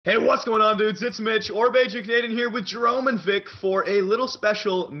Hey, what's going on, dudes? It's Mitch, Orbeja Canadian here with Jerome and Vic for a little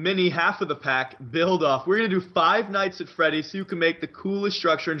special mini half of the pack build-off. We're going to do 5 nights at Freddy's so you can make the coolest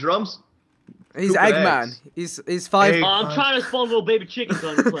structure. And Jerome's He's scooping Eggman. eggs. He's five. Egg. I'm trying to spawn little baby chickens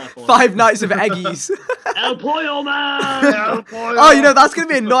on the platform. 5 nights of Eggies. El Pollo Man! El Pollo. Oh, you know that's gonna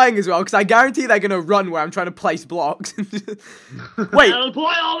be annoying as well because I guarantee they're gonna run where I'm trying to place blocks. Wait, El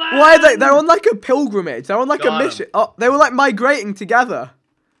Pollo Man! why are they? They're on like a pilgrimage. They're on like Got a 'em. mission. Oh, they were like migrating together.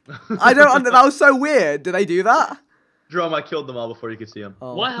 I don't. That was so weird. Did they do that? Jerome, I killed them all before you could see them.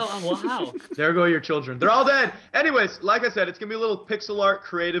 Oh. Wow, wow. There go your children. They're all dead. Anyways, like I said, it's going to be a little pixel art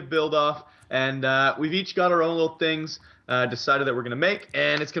creative build-off. And we've each got our own little things decided that we're going to make.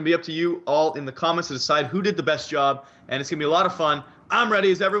 And it's going to be up to you all in the comments to decide who did the best job. And it's going to be a lot of fun. I'm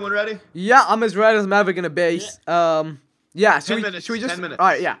ready. Is everyone ready? Yeah, I'm as red as I'm ever gonna be. Yeah. Should 10 we? minutes, Should we just? 10 minutes. All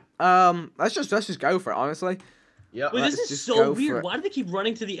right. Yeah. Let's just go for it. Honestly. Yep. Wait, Let's this is just so go for weird. it. Why do they keep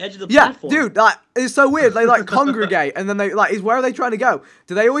running to the edge of the Yeah, platform? dude, like it's so weird. They like congregate, and then they like, where are they trying to go?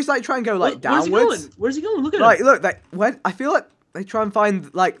 Do they always like try and go like Where's he downwards? going? Where's he going? Look at Like, him. look, I feel like they try and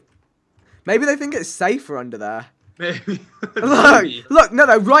find like, maybe they think it's safer under there. Maybe. Look,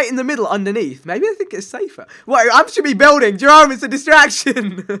 no, right in the middle, underneath. Maybe they think it's safer. Wait, I should be building, Jerome. It's a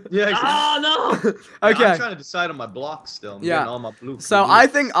distraction. Yeah, exactly. Oh, no! Okay. I'm trying to decide on my blocks still. I'm Yeah. getting all my blue. So I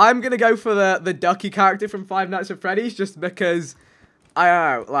think I'm gonna go for the ducky character from Five Nights at Freddy's, just because I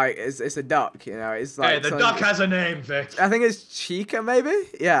don't know, like it's a duck, you know. It's like Hey, the something- duck has a name, Vic. I think it's Chica, maybe.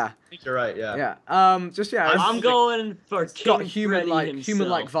 Yeah. I think you're right, yeah. Yeah. Just yeah. I'm going for It's got King human-like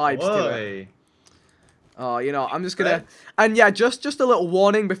himself. vibes to it. Boy. Oh, you know, I'm just gonna, Right. and yeah, just a little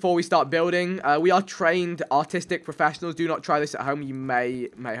warning before we start building. We are trained artistic professionals. Do not try this at home. You may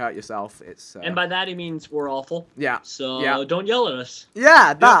hurt yourself. It's And by that he means we're awful. yeah, So Yeah. don't yell at us.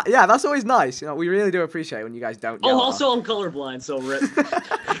 yeah, that's always nice. You know, we really do appreciate when you guys don't. Oh, Yell at also I'm colorblind, so rip.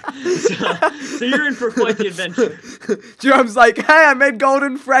 so you're in for quite the adventure. us. Jerome's like, hey, I made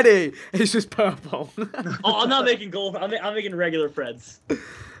Golden Freddy. It's just purple. Oh, I'm not making gold. I'm making regular Freds.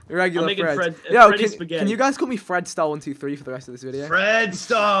 Regular I'm making Fred. Freddy Yo, spaghetti. can you guys call me Fred Star 123 for the rest of this video? Fred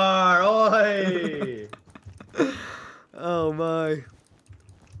Star! Oi! Oh my.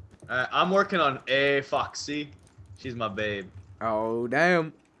 I'm working on A Foxy. She's my babe. Oh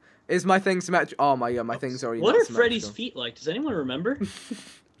damn. Is my thing symmetrical? Oh my god, my thing's already. What not are Freddy's symmetrical. feet like? Does anyone remember?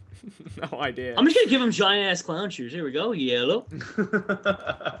 No idea. I'm just gonna give him giant ass clown shoes. Here we go, yellow.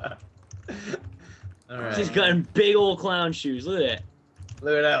 Alright. He's got big old clown shoes. Look at that.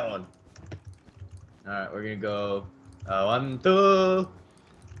 Look at that one. Alright, we're gonna go 1, 2,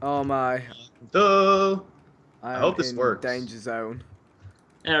 Oh my. 2. I hope this works. Danger zone.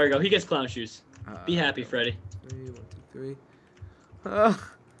 There we go. He gets clown shoes. Be happy, Freddy. 3, 1, 2, 3.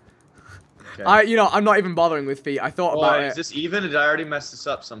 Okay. You know, I'm not even bothering with feet. I thought about Is it. this even? Or did I already mess this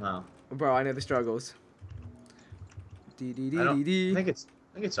up somehow? Bro, I know the struggles. I think it's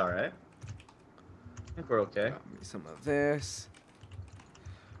alright. I think we're okay. Some of this.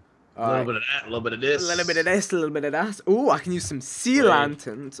 A little bit of that, a little bit of this. A little bit of this, a little bit of that. Ooh, I can use some sea Wait.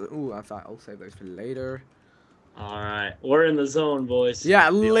 lanterns. Ooh, I thought I'll save those for later. All right, we're in the zone, boys. Yeah,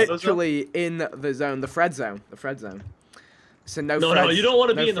 auto zone? literally in the zone, the Fred zone, the Fred zone. So no. No, Freds, you don't want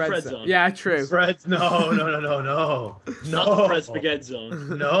to no be in the Fred Fred zone. Yeah, true. Fred, no. Not the Fred spaghetti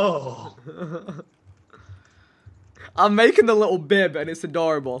zone. No. I'm making the little bib and it's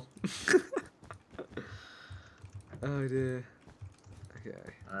adorable. Oh dear. Okay.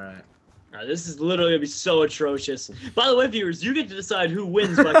 Alright. Alright, this is literally gonna be so atrocious. By the way, viewers, you get to decide who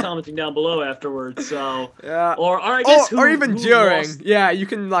wins by commenting down below afterwards. So, Yeah. or I guess Or even who during. lost. Yeah, you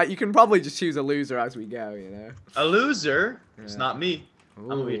can probably just choose a loser as we go, you know. A loser? It's Yeah. not me. I'm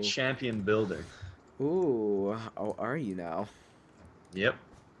gonna be a Ooh. champion builder. Ooh. Oh, are you now? Yep.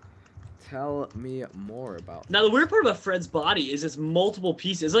 Tell me more about. Now the weird part about Fred's body is it's multiple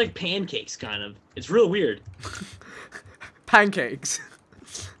pieces. It's like pancakes, kind of. It's real weird. Pancakes.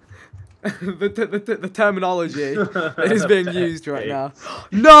 the terminology that is being used right now.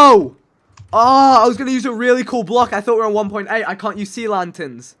 No! Oh, I was gonna use a really cool block. I thought we were on 1.8. I can't use sea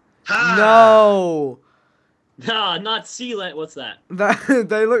lanterns. Ha! No. Nah, not sealant. What's that?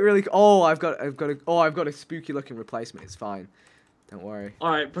 They look really. Oh, I've got a spooky looking replacement. It's fine. Don't worry. All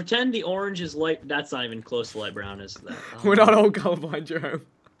right, pretend the orange is light. That's not even close to light brown, is that? We're not all colorblind, Jerome.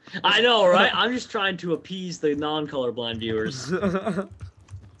 I know, right? I'm just trying to appease the non-colorblind viewers.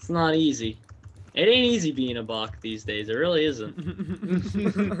 It's not easy. It ain't easy being a Bach these days. It really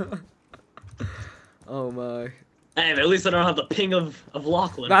isn't. Oh my. Hey, but at least I don't have the ping of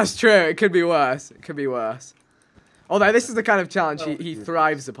Lachlan. That's true. It could be worse. It could be worse. Although this is the kind of challenge he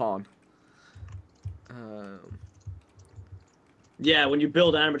thrives upon. Yeah, when you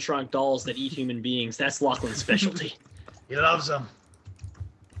build animatronic dolls that eat human beings, that's Lachlan's specialty. He loves them.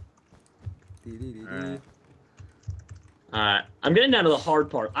 Alright. Alright, I'm getting down to the hard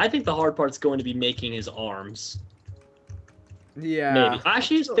part. I think the hard part's going to be making his arms. Yeah. Maybe.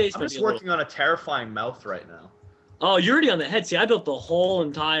 Actually, his face I'm might just be a little... working on a terrifying mouth right now. Oh, you're already on the head. See, I built the whole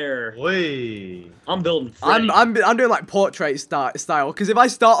entire... Wait. I'm building Freddy. I'm doing like portrait style because if I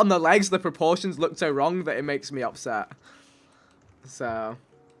start on the legs, the proportions look so wrong that it makes me upset. So,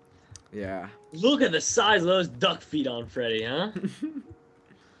 yeah. Look at the size of those duck feet on Freddy, huh?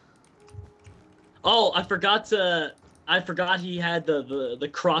 Oh, I forgot he had the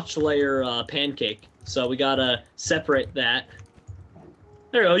crotch layer pancake. So we gotta separate that.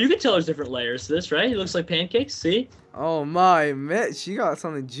 There you go. You can tell there's different layers to this, right? It looks like pancakes. See? Oh my, Mitch, you got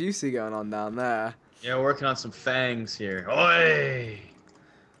something juicy going on down there. Yeah, working on some fangs here. Oi!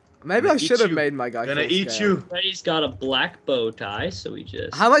 Maybe I should have made my guy. Gonna eat you. Freddy's got a black bow tie, so we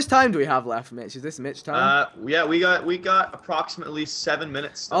just... How much time do we have left, Mitch? Is this Mitch time? Yeah, we got approximately 7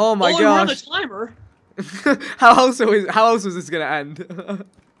 minutes. Still. Oh my we're on the gosh. timer. How else was this gonna end?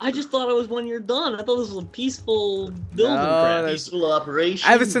 I just thought it was when you're done. I thought this was a peaceful building crap. Peaceful operation.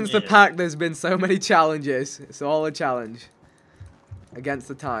 Ever since the pack, there's been so many challenges. It's all a challenge. Against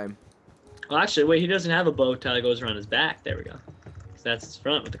the time. Well, actually, wait, he doesn't have a bow tie that goes around his back. There we go. So that's his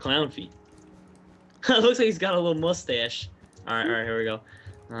front with the clown feet. It looks like he's got a little mustache. Alright, here we go.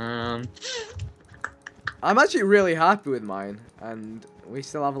 I'm actually really happy with mine, and we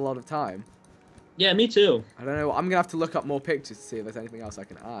still have a lot of time. Yeah, me too. I don't know. I'm gonna have to look up more pictures to see if there's anything else I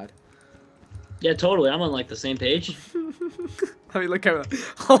can add. Yeah, totally. I'm on like the same page. Let me look over.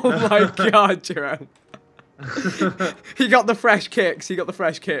 Oh my god, Jerome. He got the fresh kicks. He got the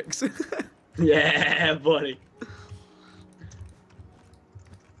fresh kicks. Yeah, buddy.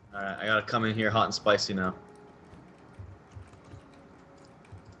 Alright, I gotta come in here hot and spicy now.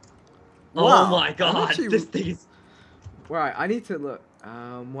 Wow, oh I'm my god, actually... this thing is... Right, I need to look.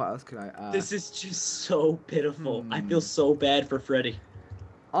 What else can I add? This is just so pitiful. I feel so bad for Freddy.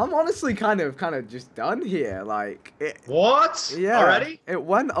 I'm honestly kind of just done here. Like it. What? Yeah. Already? It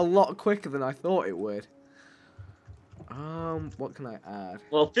went a lot quicker than I thought it would. What can I add?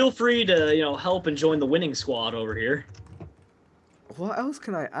 Well, feel free to, you know, help and join the winning squad over here. What else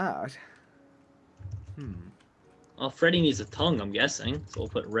can I add? Well, Freddy needs a tongue, I'm guessing. So we'll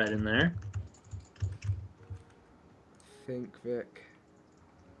put red in there. Think, Vic.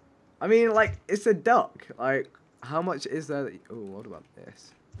 I mean, like, it's a duck. Like, how much is there that... Oh, what about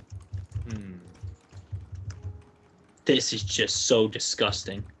this? This is just so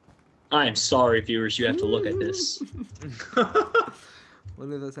disgusting. I am sorry, viewers, you have to look at this.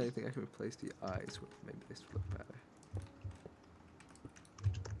 Wonder if there's anything I can replace the eyes with. Maybe this would look better.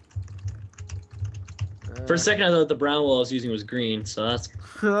 For a second, I thought the brown wall I was using was green, so that's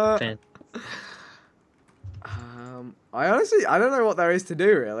fantastic. I don't know what there is to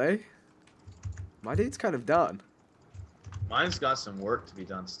do, really. My dude's kind of done. Mine's got some work to be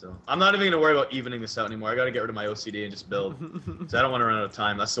done still. I'm not even gonna worry about evening this out anymore. I gotta get rid of my OCD and just build. Cause I don't want to run out of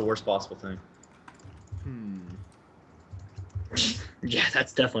time. That's the worst possible thing. Yeah,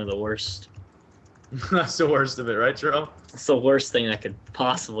 that's definitely the worst. That's the worst of it, right, Jerome? It's the worst thing that could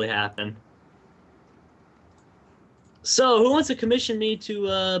possibly happen. So, who wants to commission me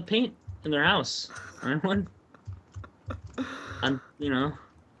to paint in their house? Anyone? You know.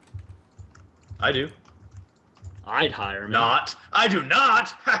 I do. I'd hire me. Not. I do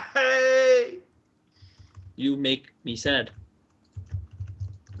not. Hey. You make me sad.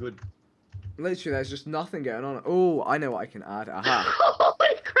 Good. Literally, there's just nothing going on. Oh, I know what I can add. Aha.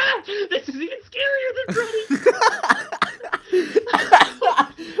 Holy crap! This is even scarier than Freddy!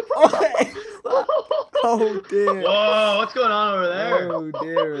 Oh dear. Whoa, what's going on over there? Oh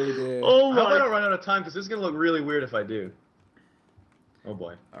dear, oh dear. Oh I hope I my... don't run out of time because this is gonna look really weird if I do. Oh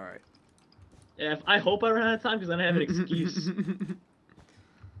boy. Alright. Yeah, I hope I run out of time because then I have an excuse.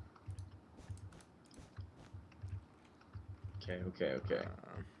 Okay.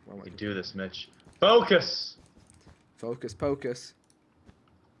 What We am I can do this, Mitch. Focus! Focus, pocus.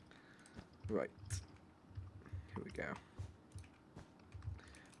 Right. Here we go.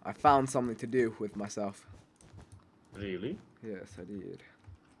 I found something to do with myself. Really? Yes, I did.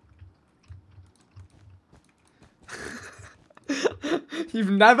 You've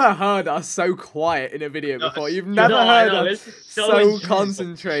never heard us so quiet in a video before. You've never heard us so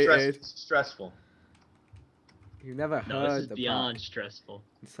concentrated. Stressful. You've never heard this is the beyond back. stressful.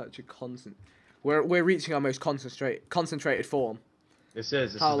 It's such a constant. We're reaching our most concentrated form. This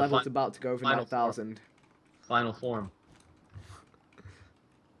is Power the level's about to go over final 9,000. final form.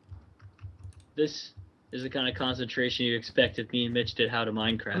 This is the kind of concentration you expect if me and Mitch did How to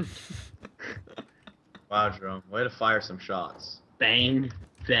Minecraft. Wow, Jerome. Way to fire some shots. Bang,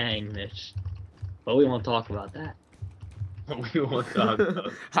 bang, Mitch. But we won't talk about that. We won't talk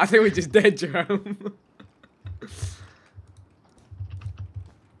about. I think we just did, Jerome.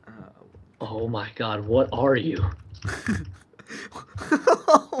 Oh my God, what are you? Do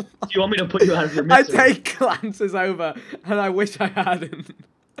you want me to put you out of your misery? I take glances over, and I wish I hadn't.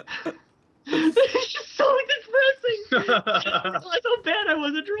 This is just so depressing. I realized how bad I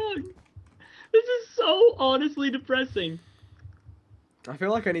wasn't drunk. This is so honestly depressing. I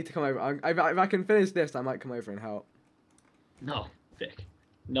feel like I need to come over. If I can finish this, I might come over and help. No, Vic.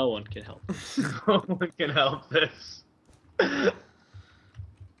 No one can help. No one can help this. Oh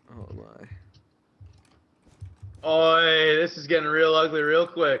my. Oi, this is getting real ugly real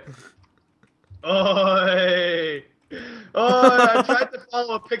quick. Oi! I tried to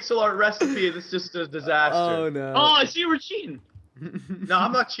follow a pixel art recipe and it's just a disaster. Oh no. Oh, I see you were cheating. No,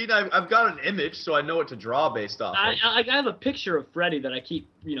 I'm not cheating. I've got an image, so I know what to draw based off of. I have a picture of Freddy that I keep,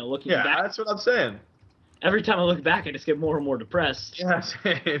 looking Yeah, back. that's what I'm saying. Every time I look back, I just get more and more depressed. Yeah,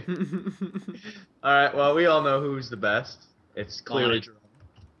 same. Alright, well, we all know who's the best. It's clearly Fine.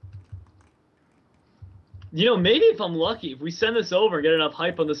 Jerome. Maybe if I'm lucky, if we send this over and get enough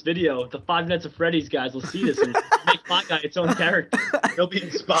hype on this video, the 5 Minutes of Freddy's guys will see this and make my guy its own character. He'll be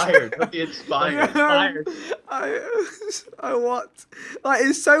inspired. He'll be inspired. Inspired. I what? Like,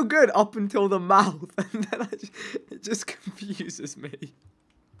 it's so good up until the mouth, and then it just confuses me.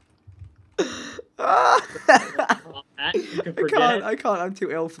 I can't. I'm too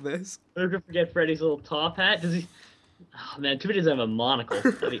ill for this. Who could forget Freddy's little top hat? Does he? Oh man, too bad he doesn't have a monocle.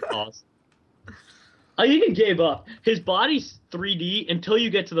 That'd be awesome. I think he gave up. His body's 3D until you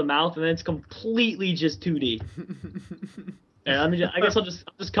get to the mouth, and then it's completely just 2D. Yeah, I guess I'll just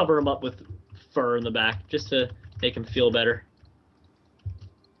cover him up with fur in the back just to make him feel better.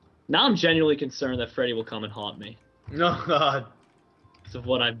 Now I'm genuinely concerned that Freddy will come and haunt me. No, God. Because of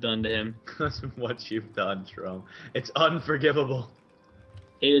what I've done to him. Because of what you've done, Jerome. It's unforgivable.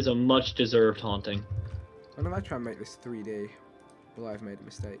 It is a much-deserved haunting. Why don't I try and make this 3D? Well, I've made a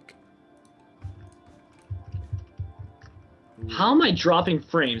mistake. How am I dropping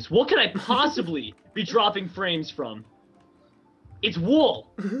frames? What could I possibly be dropping frames from? It's wool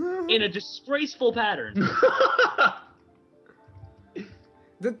in a disgraceful pattern.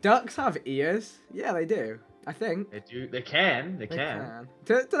 Do ducks have ears? Yeah, they do. I think. They do. They can. They can.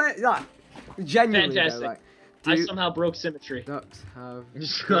 Do they, like, genuinely, Fantastic. though, like, I somehow broke symmetry. ducks have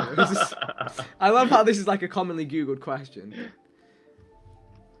ears? I love how this is like a commonly Googled question.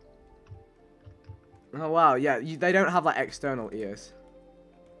 Oh wow, yeah, they don't have like external ears.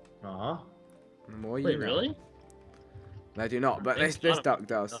 Aw. The more you Wait, know. really? They do not, but this Thanks, duck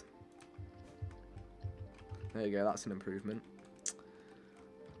does. There you go, that's an improvement.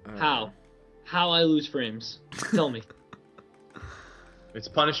 How? How I lose frames? Tell me. It's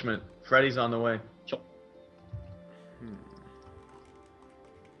punishment. Freddy's on the way. Sure.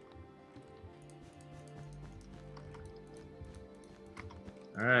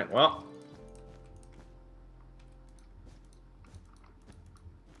 Alright, well.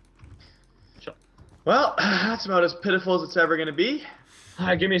 Sure. Well, that's about as pitiful as it's ever going to be.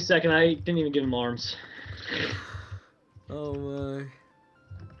 Alright, give me a second. I didn't even give him arms. Oh my.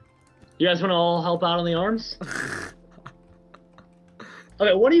 You guys want to all help out on the arms?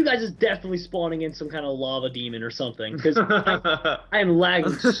 Okay, one of you guys is definitely spawning in some kind of lava demon or something, because I am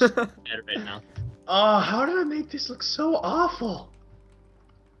lagging so bad right now. Oh, how did I make this look so awful?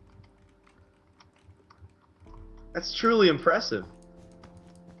 That's truly impressive.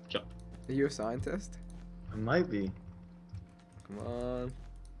 Sure. Are you a scientist? I might be. Come on.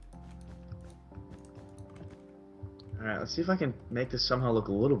 Alright, let's see if I can make this somehow look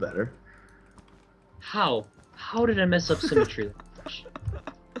a little better. How? How did I mess up symmetry that much?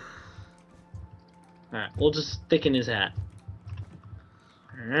 Alright, we'll just thicken his hat.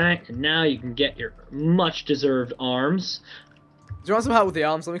 Alright, and now you can get your much-deserved arms. Do you want some help with the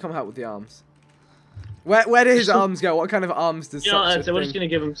arms? Let me come help with the arms. Where do his arms go? What kind of arms does You know, such that's it. We're just gonna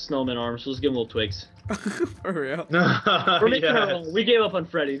give him snowman arms. We'll just give him little twigs. For real? We're making our own. We gave up on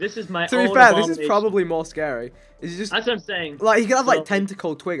Freddy. This is my To own be fair, this is abomination. probably more scary. It's just That's what I'm saying. like he could have So- like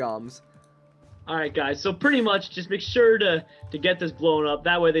tentacle twig arms. Alright guys, so pretty much just make sure to get this blown up.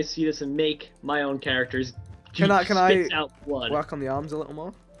 That way they see this and make my own characters. Can I Spits out blood. work on the arms a little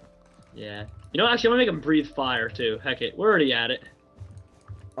more? Yeah. You know, actually, I'm gonna make him breathe fire too. Heck it, we're already at it.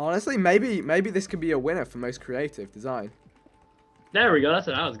 Honestly, maybe this could be a winner for most creative design. There we go. That's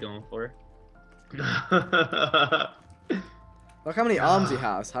what I was going for. Look how many arms he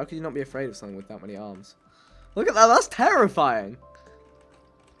has. How could you not be afraid of something with that many arms? Look at that. That's terrifying.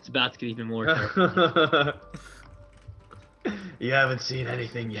 It's about to get even more terrifying. You haven't seen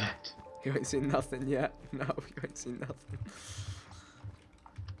anything yet. You ain't seen nothing yet. No, you ain't seen nothing.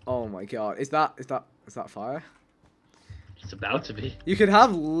 Oh my god. Is that fire? It's about to be. You could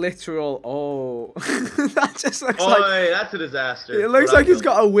have literal. Oh, that just looks Oh, like. hey, that's a disaster. It looks But like he's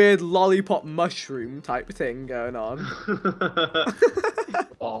got a weird lollipop mushroom type thing going on.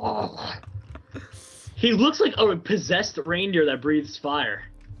 Oh. He looks like a possessed reindeer that breathes fire.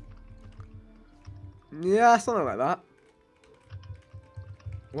 Yeah, something like that.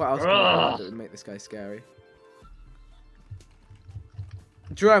 What else can I add that would make this guy scary?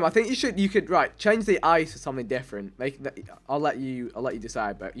 Jerome, I think you could change the ice to something different. I'll let you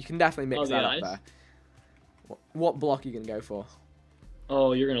decide, but you can definitely mix that up there. What block are you gonna go for?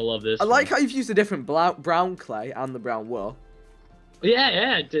 Oh, you're gonna love this. I like how you've used a different brown clay and the brown wool.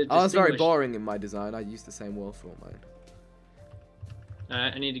 Yeah. I was very boring in my design. I used the same wool for all mine.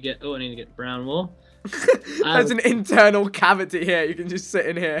 Alright, I need to get brown wool. There's an internal cavity here. You can just sit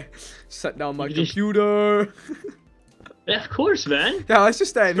in here, set down my computer. Yeah, of course, man. Yeah, let's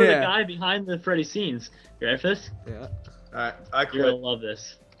just stay in For here. the guy behind the Freddy scenes. You ready for this? Yeah. Alright, I quit. You're gonna love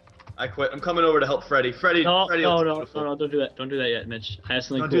this. I quit. I'm coming over to help Freddy. Freddy, No, Freddy no, looks beautiful. don't do that. Don't do that yet, Mitch. I have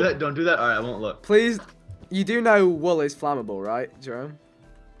something Don't cool. do that. Don't do that. Alright, I won't look. Please, you do know wool is flammable, right, Jerome?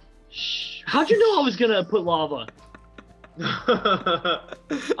 Shh. How'd you know I was gonna put lava?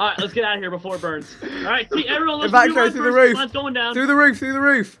 Alright, let's get out of here before it burns. Alright, see, everyone, let's Evacuate through the roof. Mine's going down. Through the roof. Through the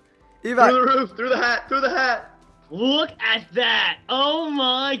roof. Through the hat. Look at that! Oh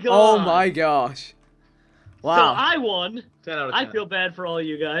my god! Oh my gosh. Wow. So I won. 10 out of 10. I feel bad for all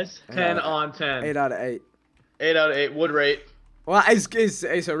you guys. 10 on 10. 8 out of 8. 8 out of 8. Wood rate. Well,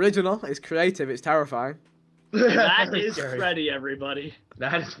 it's original. It's creative. It's terrifying. That Very is scary. Freddy, everybody.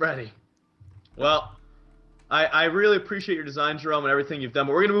 That is Freddy. Well, I really appreciate your design, Jerome, and everything you've done,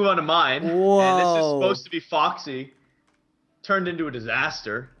 but we're going to move on to mine. Whoa. And this is supposed to be Foxy. Turned into a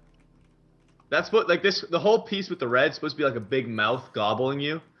disaster. That's what, like, the whole piece with the red is supposed to be like a big mouth gobbling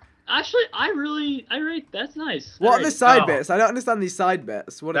you. Actually, I rate. That's nice. What are the side No. bits? I don't understand these side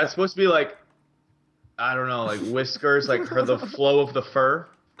bits. What are That's supposed to be like, I don't know, like whiskers, like the flow of the fur.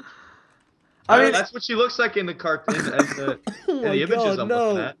 I mean, that's what she looks like in the cartoon, in the oh my images God, I'm no.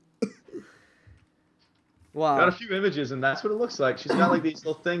 looking at. Wow. Got a few images, and that's what it looks like. She's got like these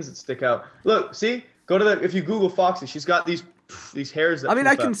little things that stick out. Look, see? Go to if you Google Foxy, she's got these hairs that. I mean,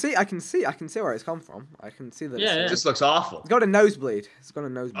 I poof can see where it's come from. I can see that. Yeah, out. It just looks awful. It's got a nosebleed. It's got a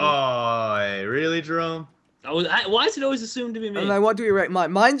nosebleed. Oh, really, Jerome? Why is it always assumed to be me? And like, what do we rate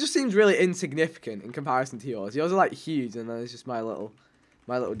mine? Mine just seems really insignificant in comparison to yours. Yours are like huge, and then it's just my little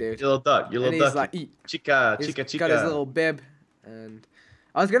dude. Your little duck. Your And little he's duck. like, eat. Chica. He's got his little bib, and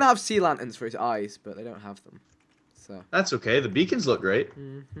I was gonna have sea lanterns for his eyes, but they don't have them. So. That's okay. The beacons look great.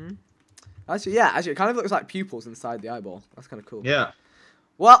 Actually, it kind of looks like pupils inside the eyeball. That's kind of cool. Yeah.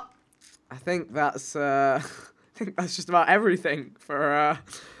 Well, I think that's just about everything for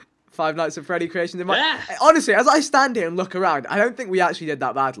Five Nights at Freddy creations. Honestly, as I stand here and look around, I don't think we actually did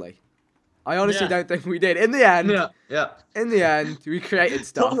that badly. I honestly don't think we did. In the end, in the end, we created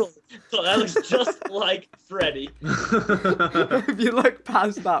stuff. Totally. So that looks just like Freddy. If you look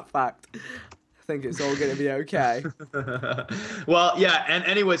past that fact, I think it's all going to be okay. Well, yeah, and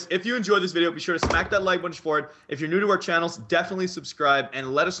anyways, if you enjoyed this video, be sure to smack that like button for it. If you're new to our channels, definitely subscribe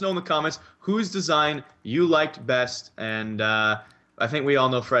and let us know in the comments whose design you liked best. And I think we all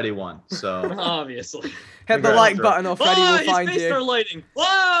know Freddy won, so. Obviously. Hit the like button or Freddy will find his face you. started lighting.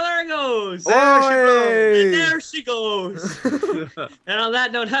 Whoa, there it goes. Hey! And there she goes. And on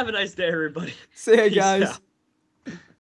that note, have a nice day, everybody. See ya, Peace guys. out.